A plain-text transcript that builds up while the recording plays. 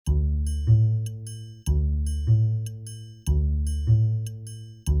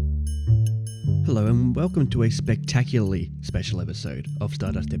Hello and welcome to a spectacularly special episode of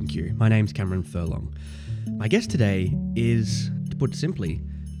Stardust MQ. My name's Cameron Furlong. My guest today is, to put it simply,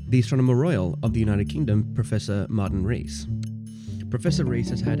 the Astronomer Royal of the United Kingdom, Professor Martin Rees. Professor Rees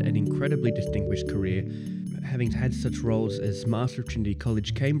has had an incredibly distinguished career, having had such roles as Master of Trinity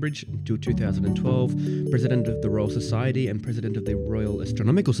College, Cambridge until 2012, President of the Royal Society and President of the Royal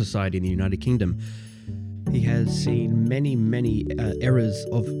Astronomical Society in the United Kingdom. He has seen many eras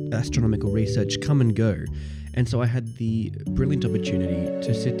of astronomical research come and go, and so I had the brilliant opportunity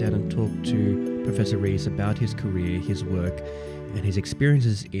to sit down and talk to Professor Rees about his career, his work, and his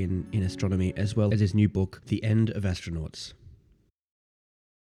experiences in astronomy, as well as his new book, The End of Astronauts.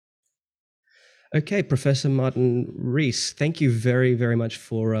 Okay, Professor Martin Rees, thank you very, very much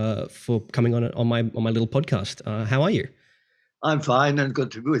for coming on my little podcast. How are you? I'm fine and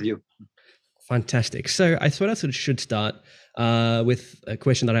good to be with you. Fantastic. So I thought I should start with a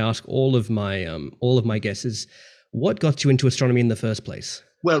question that I ask all of my guests: is what got you into astronomy in the first place?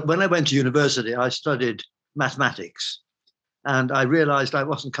 Well, when I went to university, I studied mathematics, and I realized I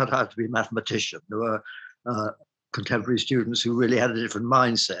wasn't cut out to be a mathematician. There were contemporary students who really had a different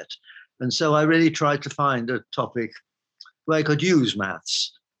mindset. And so I really tried to find a topic where I could use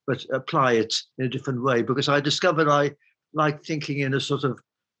maths, but apply it in a different way, because I discovered I like thinking in a sort of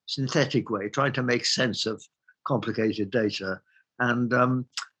synthetic way, trying to make sense of complicated data. And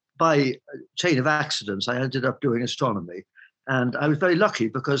by a chain of accidents, I ended up doing astronomy. And I was very lucky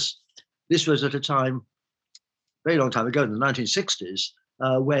because this was at a time, very long time ago, in the 1960s,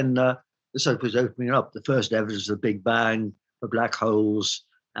 when the subject was opening up, the first evidence of the Big Bang, the black holes,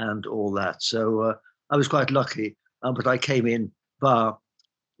 and all that. So I was quite lucky, but I came in via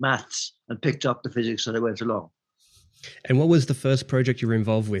maths and picked up the physics as I went along. And what was the first project you were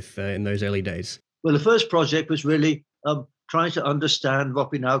involved with in those early days? Well, the first project was really trying to understand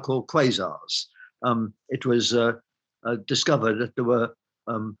what we now call quasars. It was discovered that there were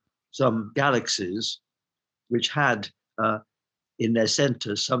some galaxies which had in their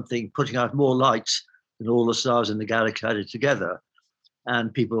centers something putting out more light than all the stars in the galaxy added together.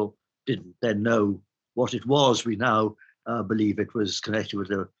 And people didn't then know what it was. We now believe it was connected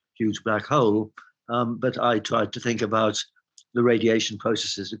with a huge black hole. But I tried to think about the radiation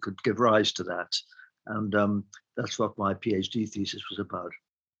processes that could give rise to that. And that's what my PhD thesis was about.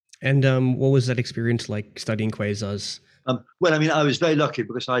 And what was that experience like, studying quasars? Well, I mean, I was very lucky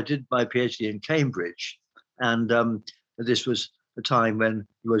because I did my PhD in Cambridge. And this was a time when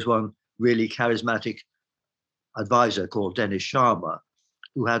there was one really charismatic advisor called Dennis Sharma,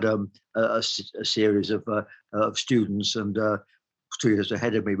 who had a series of students, and 2 years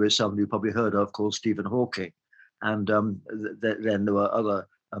ahead of me was someone you probably heard of called Stephen Hawking. And then there were other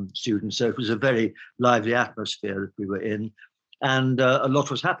students. So it was a very lively atmosphere that we were in, and a lot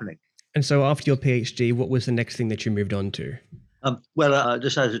was happening. And so after your PhD, what was the next thing that you moved on to? Well, I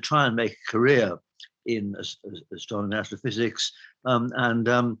decided to try and make a career in astronomy and astrophysics. And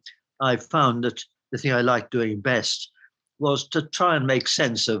I found that the thing I liked doing best was to try and make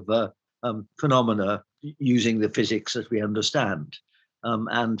sense of phenomena using the physics that we understand.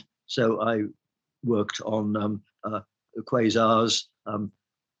 And so I worked on quasars,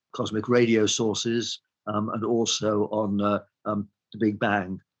 cosmic radio sources, and also on the Big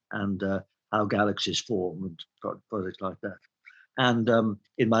Bang and how galaxies form and projects like that. And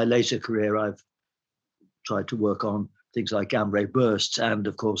in my later career, I've tried to work on things like gamma ray bursts, and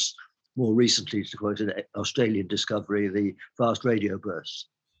of course, more recently, to quote an Australian discovery, the fast radio bursts.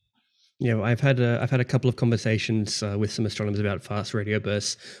 Yeah, I've had a couple of conversations with some astronomers about fast radio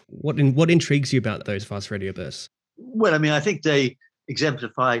bursts. What intrigues you about those fast radio bursts? Well, I mean, I think they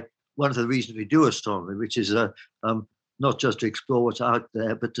exemplify one of the reasons we do astronomy, which is not just to explore what's out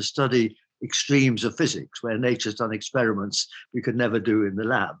there, but to study extremes of physics, where nature's done experiments we could never do in the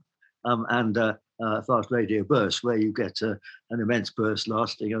lab. And fast radio bursts, where you get an immense burst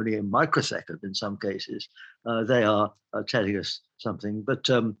lasting only a microsecond in some cases. They are telling us something. But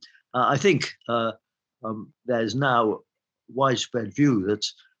I think there's now widespread view that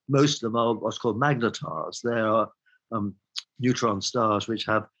most of them are what's called magnetars. They are neutron stars which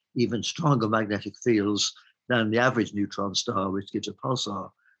have even stronger magnetic fields than the average neutron star, which gives a pulsar.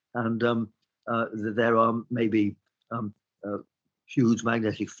 And there are maybe huge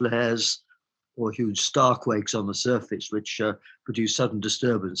magnetic flares or huge star quakes on the surface, which produce sudden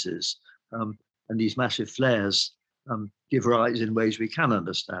disturbances. And these massive flares give rise, in ways we can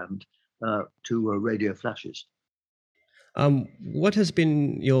understand, to radio flashes. What has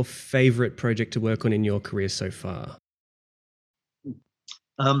been your favorite project to work on in your career so far?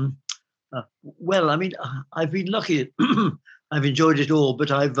 Well, I mean, I've been lucky. I've enjoyed it all,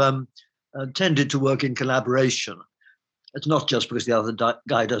 but I've tended to work in collaboration. It's not just because the other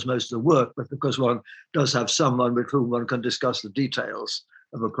guy does most of the work, but because one does have someone with whom one can discuss the details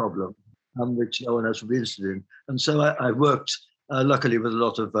of a problem, which no one else would be interested in. And so I worked, luckily, with a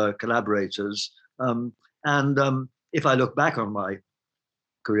lot of collaborators. And if I look back on my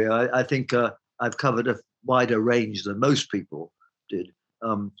career, I think I've covered a wider range than most people did.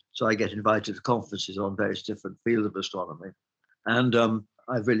 So I get invited to conferences on various different fields of astronomy. And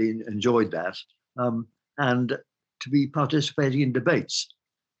I've really enjoyed that. And to be participating in debates,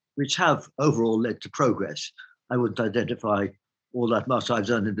 which have overall led to progress. I wouldn't identify all that much I've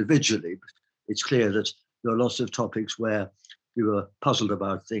done individually, but it's clear that there are lots of topics where we were puzzled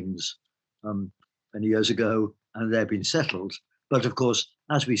about things many years ago, and they've been settled. But of course,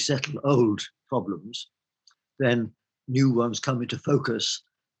 as we settle old problems, then new ones come into focus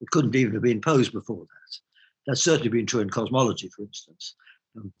that couldn't even have been posed before that. That's certainly been true in cosmology, for instance.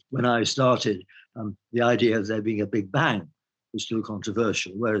 When I started, the idea of there being a Big Bang was still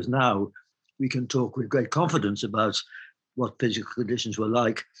controversial, whereas now we can talk with great confidence about what physical conditions were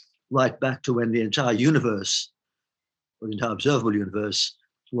like right back to when the entire universe, or the entire observable universe,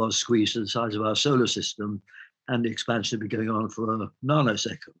 was squeezed to the size of our solar system, and the expansion had been going on for a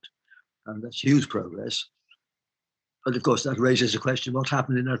nanosecond. And that's huge progress. But of course, that raises the question, what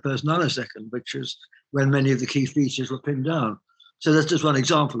happened in that first nanosecond, which is when many of the key features were pinned down. So that's just one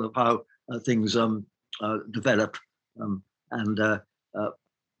example of how things develop. And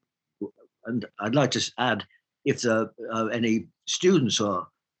I'd like to add, if there are any students who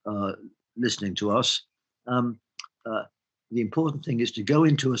are listening to us, the important thing is to go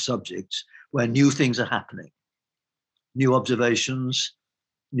into a subject where new things are happening, new observations,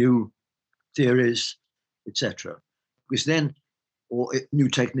 new theories, etc. Because then, or new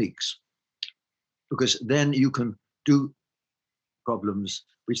techniques, because then you can do problems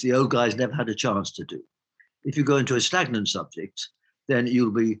which the old guys never had a chance to do. If you go into a stagnant subject, then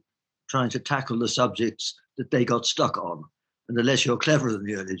you'll be trying to tackle the subjects that they got stuck on. And unless you're cleverer than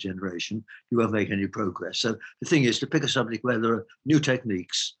the earlier generation, you won't make any progress. So the thing is to pick a subject where there are new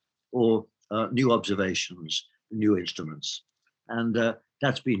techniques or new observations, new instruments. And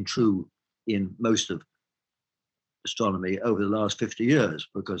that's been true in most of astronomy over the last 50 years,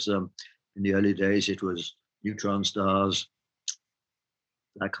 because in the early days it was neutron stars,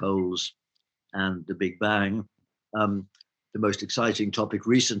 black holes, and the Big Bang. The most exciting topic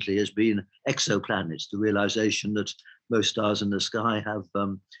recently has been exoplanets, the realization that most stars in the sky have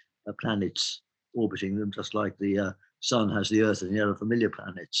planets orbiting them, just like the sun has the Earth and the other familiar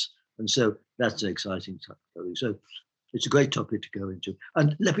planets. And so that's an exciting topic. So it's a great topic to go into.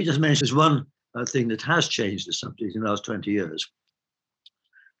 And let me just mention there's one thing that has changed the subject in the last 20 years.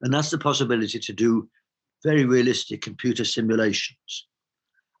 And that's the possibility to do very realistic computer simulations.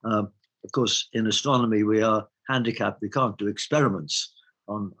 Of course, in astronomy, we are handicapped. We can't do experiments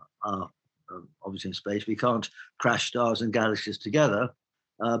on obviously in space. We can't crash stars and galaxies together.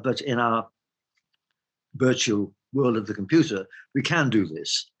 But in our virtual world of the computer, we can do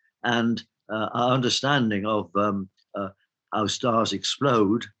this. And our understanding of how stars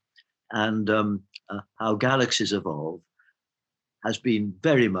explode and how galaxies evolve has been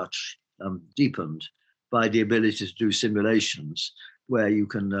very much deepened by the ability to do simulations where you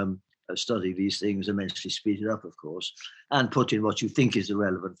can study these things, immensely speed it up, of course, and put in what you think is the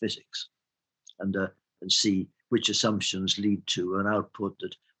relevant physics, and see which assumptions lead to an output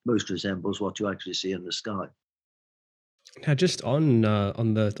that most resembles what you actually see in the sky. Now, just on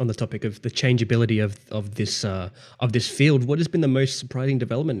the topic of the changeability of this field, what has been the most surprising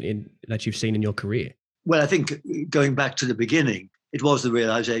development that you've seen in your career? Well, I think going back to the beginning, it was the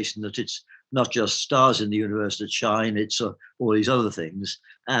realization that it's not just stars in the universe that shine, it's all these other things.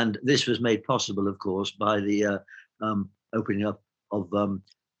 And this was made possible, of course, by the opening up of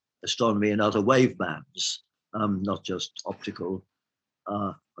astronomy and other wave bands, not just optical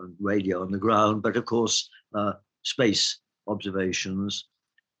and radio on the ground, but of course, space observations,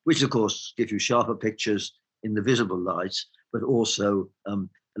 which of course give you sharper pictures in the visible light, but also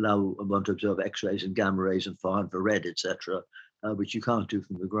allow one to observe X-rays and gamma rays and far infrared, etc., which you can't do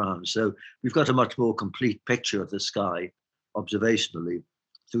from the ground. So we've got a much more complete picture of the sky observationally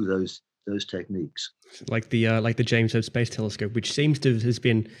through those techniques. Like the James Webb Space Telescope, which seems to have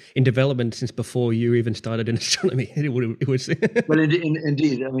been in development since before you even started in astronomy. It was Well,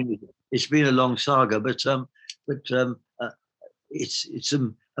 indeed. I mean, it's been a long saga, but it's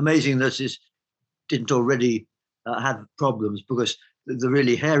amazing that it didn't already have problems, because the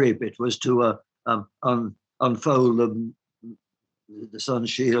really hairy bit was to unfold the sun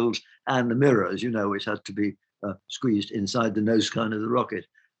shield and the mirrors, which had to be squeezed inside the nose cone of the rocket.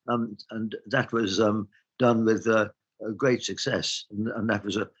 and that was done with great success, and that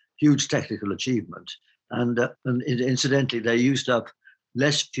was a huge technical achievement. And incidentally, they used up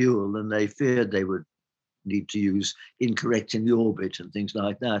less fuel than they feared they would need to use in correcting the orbit and things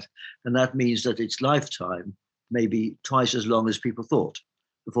like that. And that means that its lifetime may be twice as long as people thought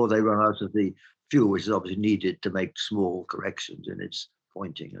before they run out of the fuel, which is obviously needed to make small corrections in its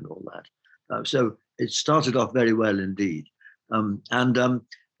pointing and all that. So it started off very well indeed. And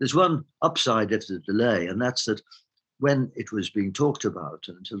there's one upside of the delay, and that's that when it was being talked about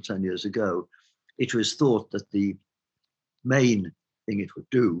until 10 years ago, it was thought that the main thing it would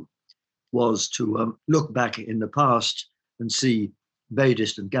do was to look back in the past and see very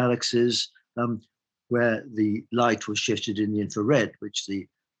distant galaxies where the light was shifted in the infrared, which the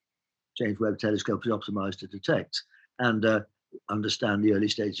James Webb Telescope is optimized to detect, and understand the early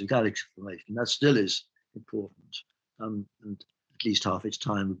stages of galaxy formation. That still is important. And at least half its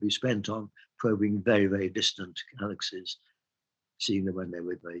time would be spent on probing very, very distant galaxies, seeing them when they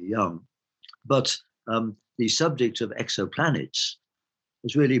were very young. But the subject of exoplanets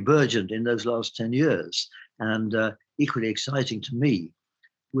has really burgeoned in those last 10 years. And equally exciting to me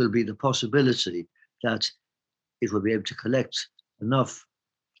will be the possibility that it will be able to collect enough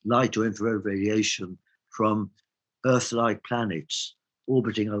light or infrared radiation from Earth-like planets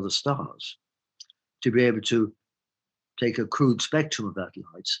orbiting other stars to be able to take a crude spectrum of that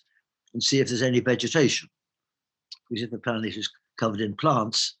light and see if there's any vegetation. Because if the planet is covered in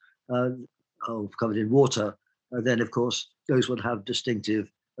plants or covered in water, then of course those would have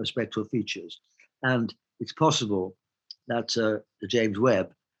distinctive spectral features. And it's possible that the James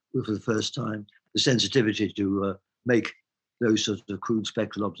Webb will, for the first time, the sensitivity to make those sorts of crude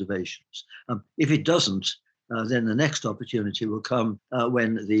spectral observations. If it doesn't, then the next opportunity will come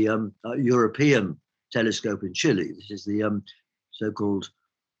when the European telescope in Chile, this is the so-called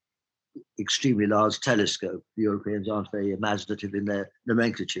extremely large telescope. The Europeans aren't very imaginative in their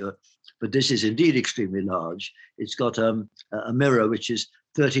nomenclature, but this is indeed extremely large. It's got a mirror which is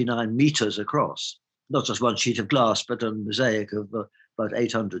 39 meters across, not just one sheet of glass, but a mosaic of about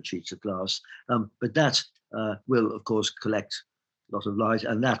 800 sheets of glass. But that will, of course, collect a lot of light,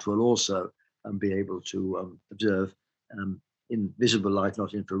 and that will also be able to observe in visible light,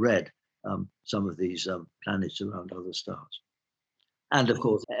 not infrared, some of these planets around other stars. And of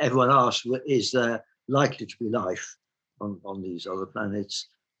course, everyone asks, is there likely to be life on these other planets?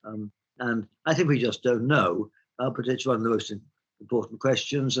 And I think we just don't know, but it's one of the most important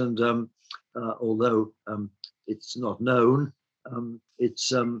questions. And although it's not known,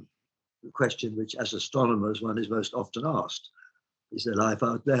 it's a question which, as astronomers, one is most often asked. Is there life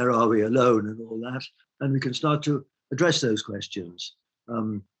out there? Are we alone? And all that. And we can start to address those questions.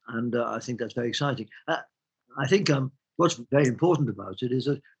 And I think that's very exciting. I think what's very important about it is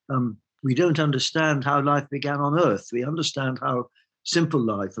that we don't understand how life began on Earth. We understand how simple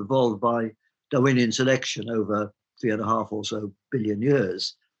life evolved by Darwinian selection over 3.5 or so billion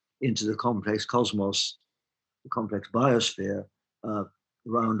years into the complex cosmos, the complex biosphere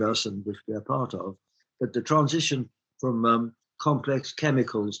around us and which we are part of. But the transition from complex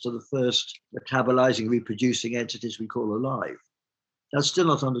chemicals to the first metabolizing, reproducing entities we call alive, that's still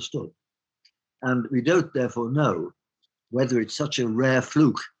not understood. And we don't therefore know whether it's such a rare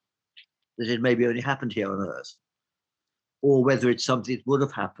fluke that it maybe only happened here on Earth, or whether it's something that would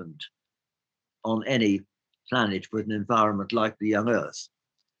have happened on any planet with an environment like the young Earth.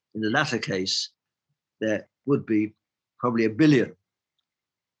 In the latter case, there would be probably 1 billion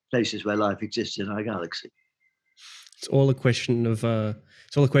places where life exists in our galaxy. It's all a question of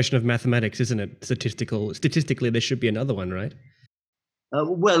mathematics, isn't it? Statistically, there should be another one, right?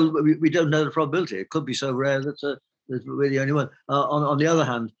 Well, we don't know the probability. It could be so rare that we're the only one. On the other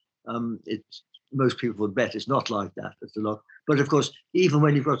hand, most people would bet it's not like that. It's a lot. But of course, even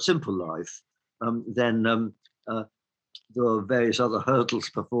when you've got simple life, then there are various other hurdles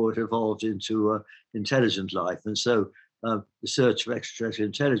before it evolves into intelligent life. And so the search for extraterrestrial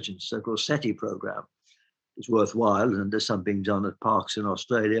intelligence, so-called SETI program, is worthwhile. And there's some being done at Parkes in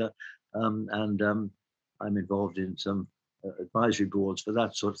Australia. And I'm involved in some advisory boards for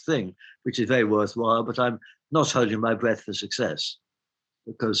that sort of thing, which is very worthwhile. But I'm not holding my breath for success,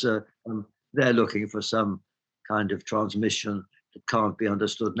 because they're looking for some kind of transmission that can't be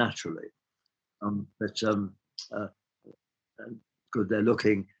understood naturally. Good, they're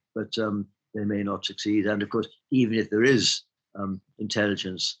looking, but they may not succeed. And of course, even if there is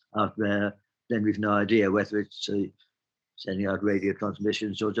intelligence out there, then we've no idea whether it's sending out radio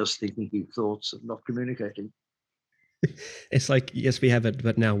transmissions or just thinking deep thoughts and not communicating. It's like, yes, we have it,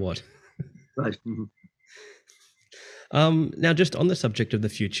 but now what? Right. Now, just on the subject of the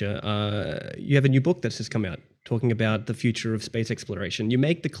future, you have a new book that's just come out talking about the future of space exploration. You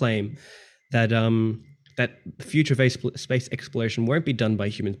make the claim that that the future of space exploration won't be done by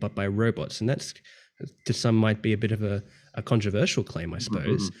humans but by robots, and that's to some might be a bit of a controversial claim, I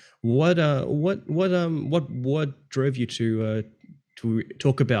suppose. What drove you to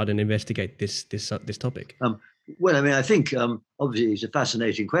talk about and investigate this topic? Well, I mean, I think obviously it's a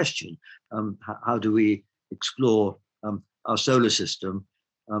fascinating question. How do we explore our solar system,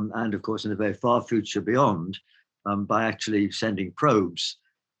 and of course in the very far future beyond, by actually sending probes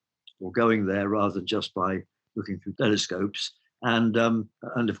or going there rather than just by looking through telescopes? And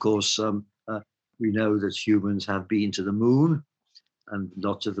of course, we know that humans have been to the moon, and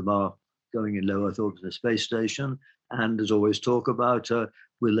lots of them are going in low Earth orbit to the space station. And there's always talk about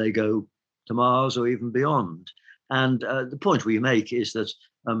will they go to Mars or even beyond? And the point we make is that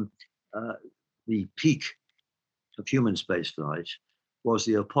the peak of human spaceflight was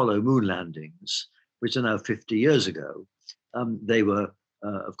the Apollo moon landings, which are now 50 years ago. They were,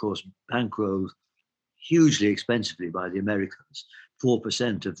 of course, bankrolled hugely expensively by the Americans.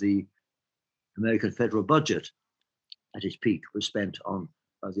 4% of the American federal budget at its peak was spent on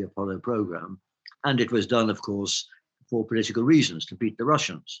the Apollo program. And it was done, of course, for political reasons, to beat the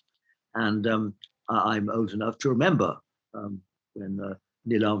Russians. And I'm old enough to remember when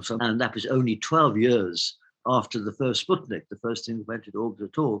Neil Armstrong, and that was only 12 years after the first Sputnik, the first thing that went into orbit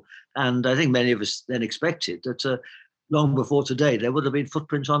at all. And I think many of us then expected that long before today, there would have been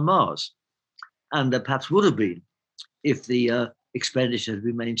footprints on Mars. And there perhaps would have been if the expenditure had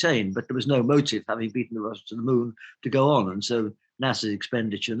been maintained, but there was no motive, having beaten the Russians to the moon, to go on. And so NASA's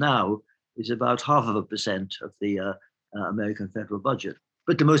expenditure now is about 0.5% of the American federal budget.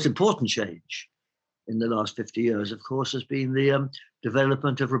 But the most important change in the last 50 years, of course, has been the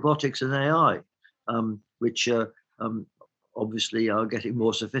development of robotics and AI, which obviously are getting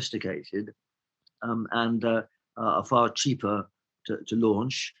more sophisticated and are far cheaper to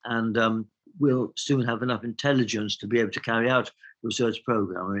launch, and will soon have enough intelligence to be able to carry out research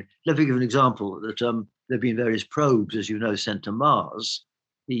program. I mean, let me give an example that there have been various probes, as you know, sent to Mars.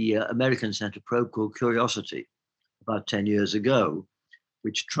 The Americans sent a probe called Curiosity about 10 years ago,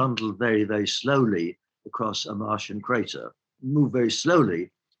 which trundled very, very slowly across a Martian crater, moved very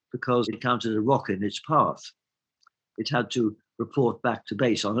slowly because it encountered a rock in its path. It had to report back to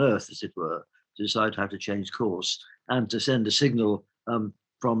base on Earth, as it were, to decide how to change course, and to send a signal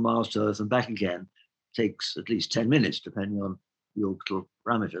from Mars to Earth and back again takes at least 10 minutes, depending on the orbital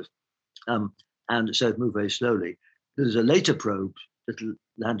parameters. And so it moved very slowly. There's a later probe that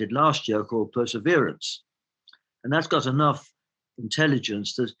landed last year called Perseverance. And that's got enough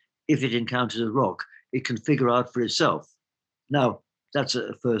intelligence that if it encounters a rock, it can figure out for itself. Now, that's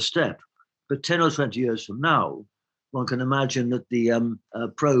a first step. But 10 or 20 years from now, one can imagine that the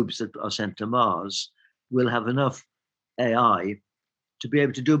probes that are sent to Mars will have enough AI to be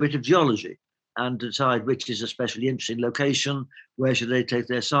able to do a bit of geology and decide which is a especially interesting location, where should they take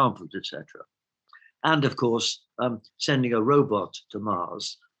their samples, etc. And of course, sending a robot to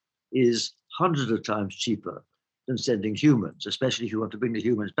Mars is hundreds of times cheaper than sending humans, especially if you want to bring the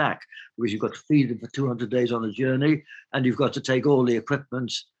humans back, because you've got to feed them for 200 days on a journey, and you've got to take all the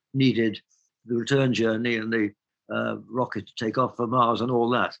equipment needed, the return journey and the rocket to take off from Mars and all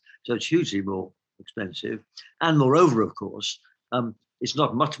that. So it's hugely more expensive. And moreover, of course, it's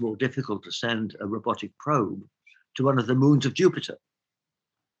not much more difficult to send a robotic probe to one of the moons of Jupiter,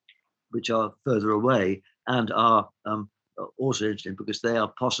 which are further away and are also interesting because they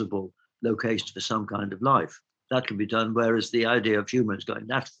are possible locations for some kind of life. That can be done, whereas the idea of humans going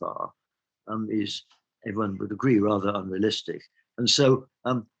that far is, everyone would agree, rather unrealistic. And so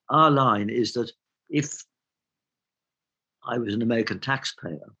our line is that if I was an American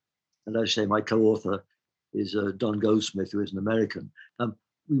taxpayer, and I say my co-author is Don Goldsmith, who is an American,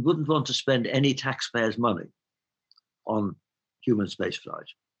 we wouldn't want to spend any taxpayers' money on human spaceflight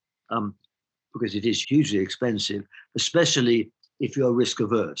because it is hugely expensive, especially if you're risk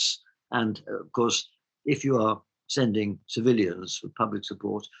averse. And of course, if you are sending civilians for public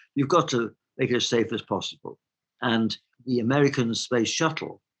support, you've got to make it as safe as possible. And the American space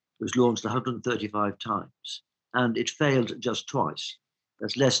shuttle was launched 135 times, and it failed just twice.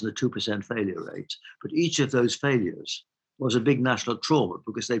 That's less than a 2% failure rate. But each of those failures was a big national trauma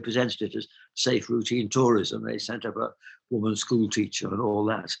because they presented it as safe routine tourism. They sent up a woman school teacher and all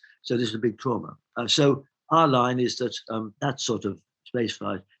that. So this is a big trauma. So our line is that that sort of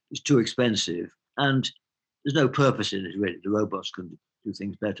spaceflight is too expensive, and there's no purpose in it, really. The robots can do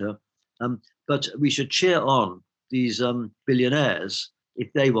things better. But we should cheer on these billionaires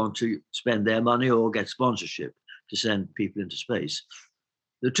if they want to spend their money or get sponsorship to send people into space.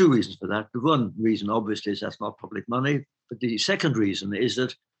 There are two reasons for that. The one reason, obviously, is that's not public money. But the second reason is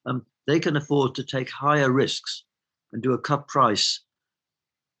that they can afford to take higher risks and do a cut price,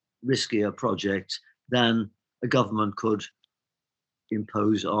 riskier project than a government could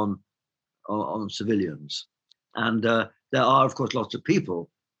impose on civilians. And there are, of course, lots of people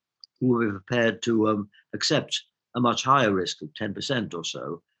who will be prepared to accept a much higher risk of 10% or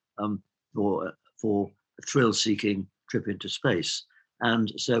so for a thrill-seeking trip into space.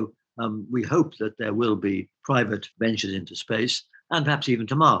 And so we hope that there will be private ventures into space and perhaps even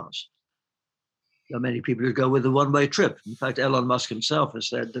to Mars. There are many people who go with a one-way trip. In fact, Elon Musk himself has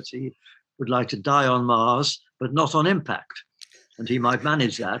said that he would like to die on Mars, but not on impact. And he might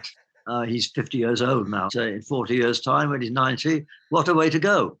manage that. He's 50 years old now. So in 40 years' time, when he's 90, what a way to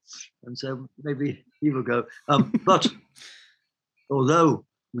go. And so maybe he will go. But although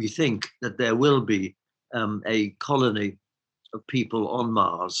we think that there will be a colony of people on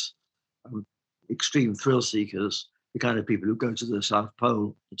Mars, extreme thrill seekers, the kind of people who go to the South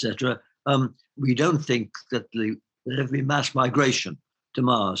Pole, etc., we don't think that there will be mass migration to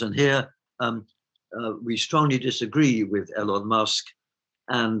Mars. And here we strongly disagree with Elon Musk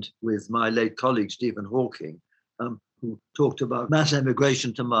and with my late colleague Stephen Hawking, who talked about mass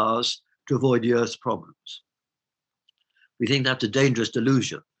emigration to Mars to avoid the Earth's problems. We think that's a dangerous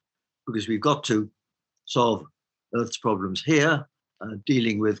delusion because we've got to solve Earth's problems here.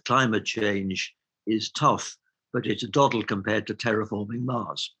 Dealing with climate change is tough, but it's a doddle compared to terraforming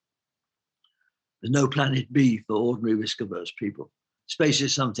Mars. There's no planet B for ordinary risk-averse people. Space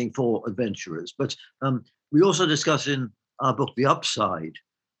is something for adventurers. But we also discuss in our book the upside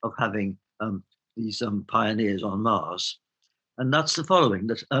of having these pioneers on Mars. And that's the following,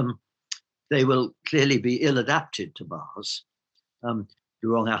 that they will clearly be ill-adapted to Mars, the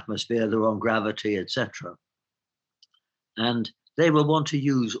wrong atmosphere, the wrong gravity, etc. And they will want to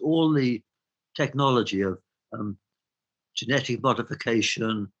use all the technology of genetic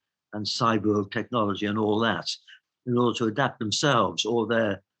modification and cyborg technology and all that in order to adapt themselves or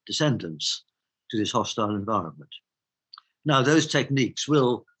their descendants to this hostile environment. Now, those techniques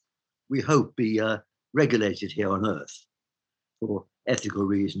will, we hope, be regulated here on Earth for ethical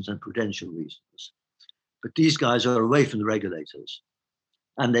reasons and prudential reasons. But these guys are away from the regulators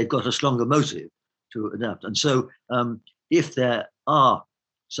and they've got a stronger motive to adapt. And so if there are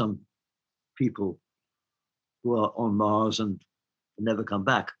some people who are on Mars and never come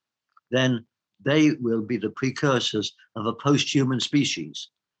back, then they will be the precursors of a post-human species,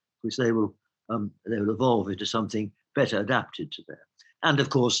 because they will evolve into something better adapted to them. And of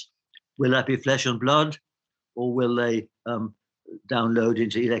course, will that be flesh and blood, or will they download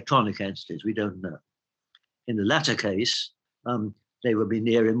into electronic entities? We don't know. In the latter case, they will be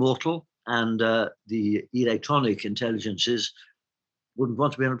near immortal, and the electronic intelligences wouldn't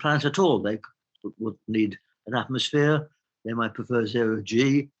want to be on a planet at all. They would need an atmosphere. They might prefer zero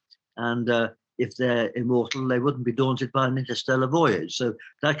G. And if they're immortal, they wouldn't be daunted by an interstellar voyage. So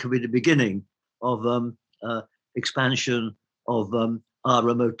that could be the beginning of expansion of our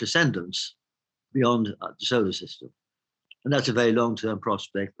remote descendants beyond the solar system. And that's a very long-term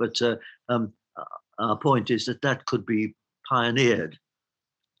prospect. But our point is that that could be pioneered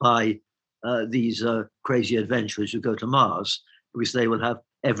by these crazy adventurers who go to Mars, because they will have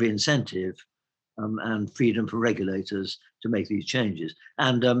every incentive and freedom for regulators to make these changes.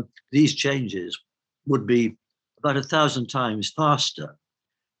 And these changes would be about 1,000 times faster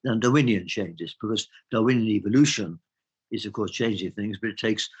than Darwinian changes, because Darwinian evolution is, of course, changing things, but it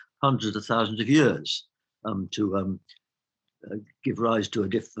takes hundreds of thousands of years to give rise to a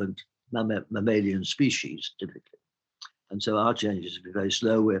different mammalian species, typically. And so our changes will be very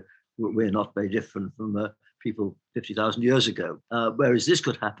slow. We're not very different from people 50,000 years ago, whereas this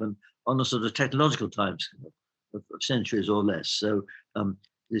could happen on a sort of technological timescale of centuries or less. So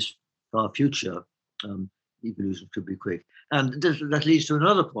this far future evolution could be quick. And that leads to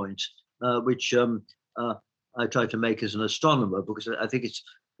another point, which I try to make as an astronomer, because I think it's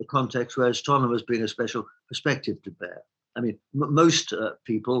the context where astronomers bring a special perspective to bear. I mean, most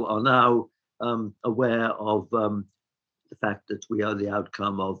people are now aware of the fact that we are the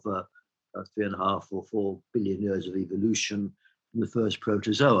outcome of 3.5 or 4 billion years of evolution from the first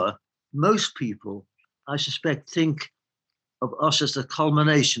protozoa. Most people, I suspect, think of us as the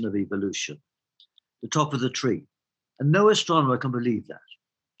culmination of evolution, the top of the tree. And no astronomer can believe that.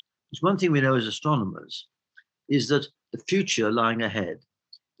 There's one thing we know as astronomers is that the future lying ahead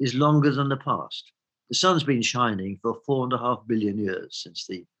is longer than the past. The sun's been shining for 4.5 billion years since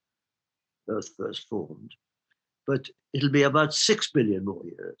the Earth first formed, but it'll be about 6 billion more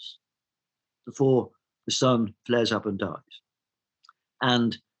years before the the sun flares up and dies.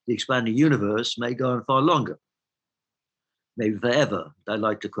 And the expanding universe may go on far longer, maybe forever. I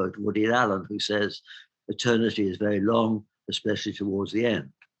like to quote Woody Allen, who says, eternity is very long, especially towards the end.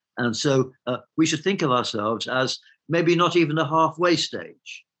 And so we should think of ourselves as maybe not even a halfway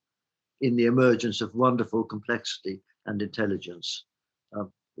stage in the emergence of wonderful complexity and intelligence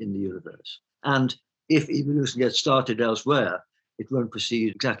in the universe. And if evolution gets started elsewhere, it won't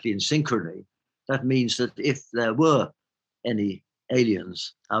proceed exactly in synchrony. That means that if there were any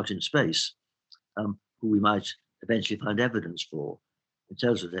aliens out in space, who we might eventually find evidence for,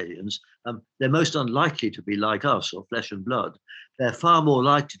 intelligent aliens, they're most unlikely to be like us or flesh and blood. They're far more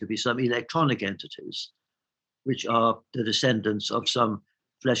likely to be some electronic entities, which are the descendants of some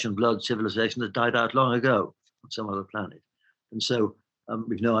flesh and blood civilization that died out long ago on some other planet. And so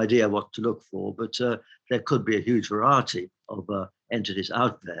we've no idea what to look for, but there could be a huge variety of entities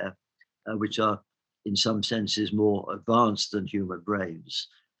out there, which are in some senses more advanced than human brains,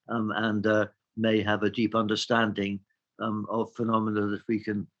 and may have a deep understanding of phenomena that we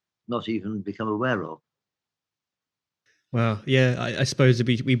can not even become aware of. Wow, yeah, I suppose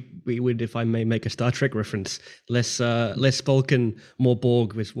we would, if I may make a Star Trek reference, less Vulcan, more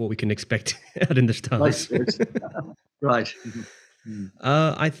Borg was what we can expect out in the stars. Right.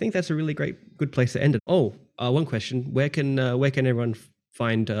 I think that's a really good place to end it. Oh, one question: where can everyone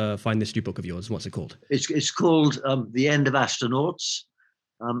find this new book of yours? What's it called? It's called The End of Astronauts,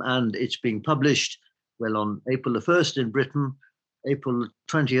 and it's being published on April the 1st in Britain, April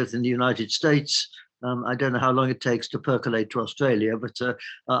 20th in the United States. I don't know how long it takes to percolate to Australia, but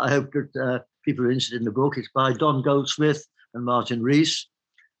I hope that people are interested in the book. It's by Don Goldsmith and Martin Rees,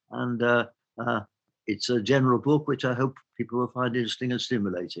 and it's a general book which I hope people will find interesting and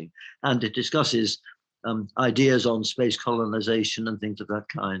stimulating. And it discusses ideas on space colonization and things of that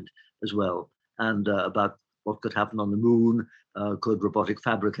kind as well, and about what could happen on the moon. Could robotic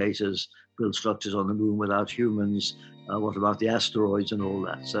fabricators build structures on the moon without humans? What about the asteroids and all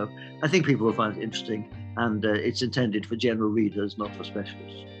that? So I think people will find it interesting, and it's intended for general readers, not for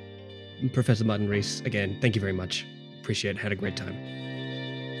specialists. Professor Martin Rees, again, thank you very much. Appreciate it. Had a great time.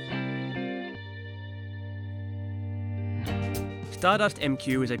 Stardust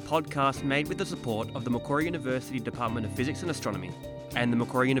MQ is a podcast made with the support of the Macquarie University Department of Physics and Astronomy and the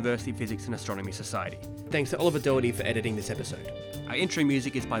Macquarie University Physics and Astronomy Society. Thanks to Oliver Doherty for editing this episode. Our intro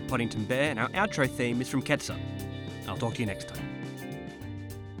music is by Poddington Bear, and our outro theme is from Ketsa. I'll talk to you next time.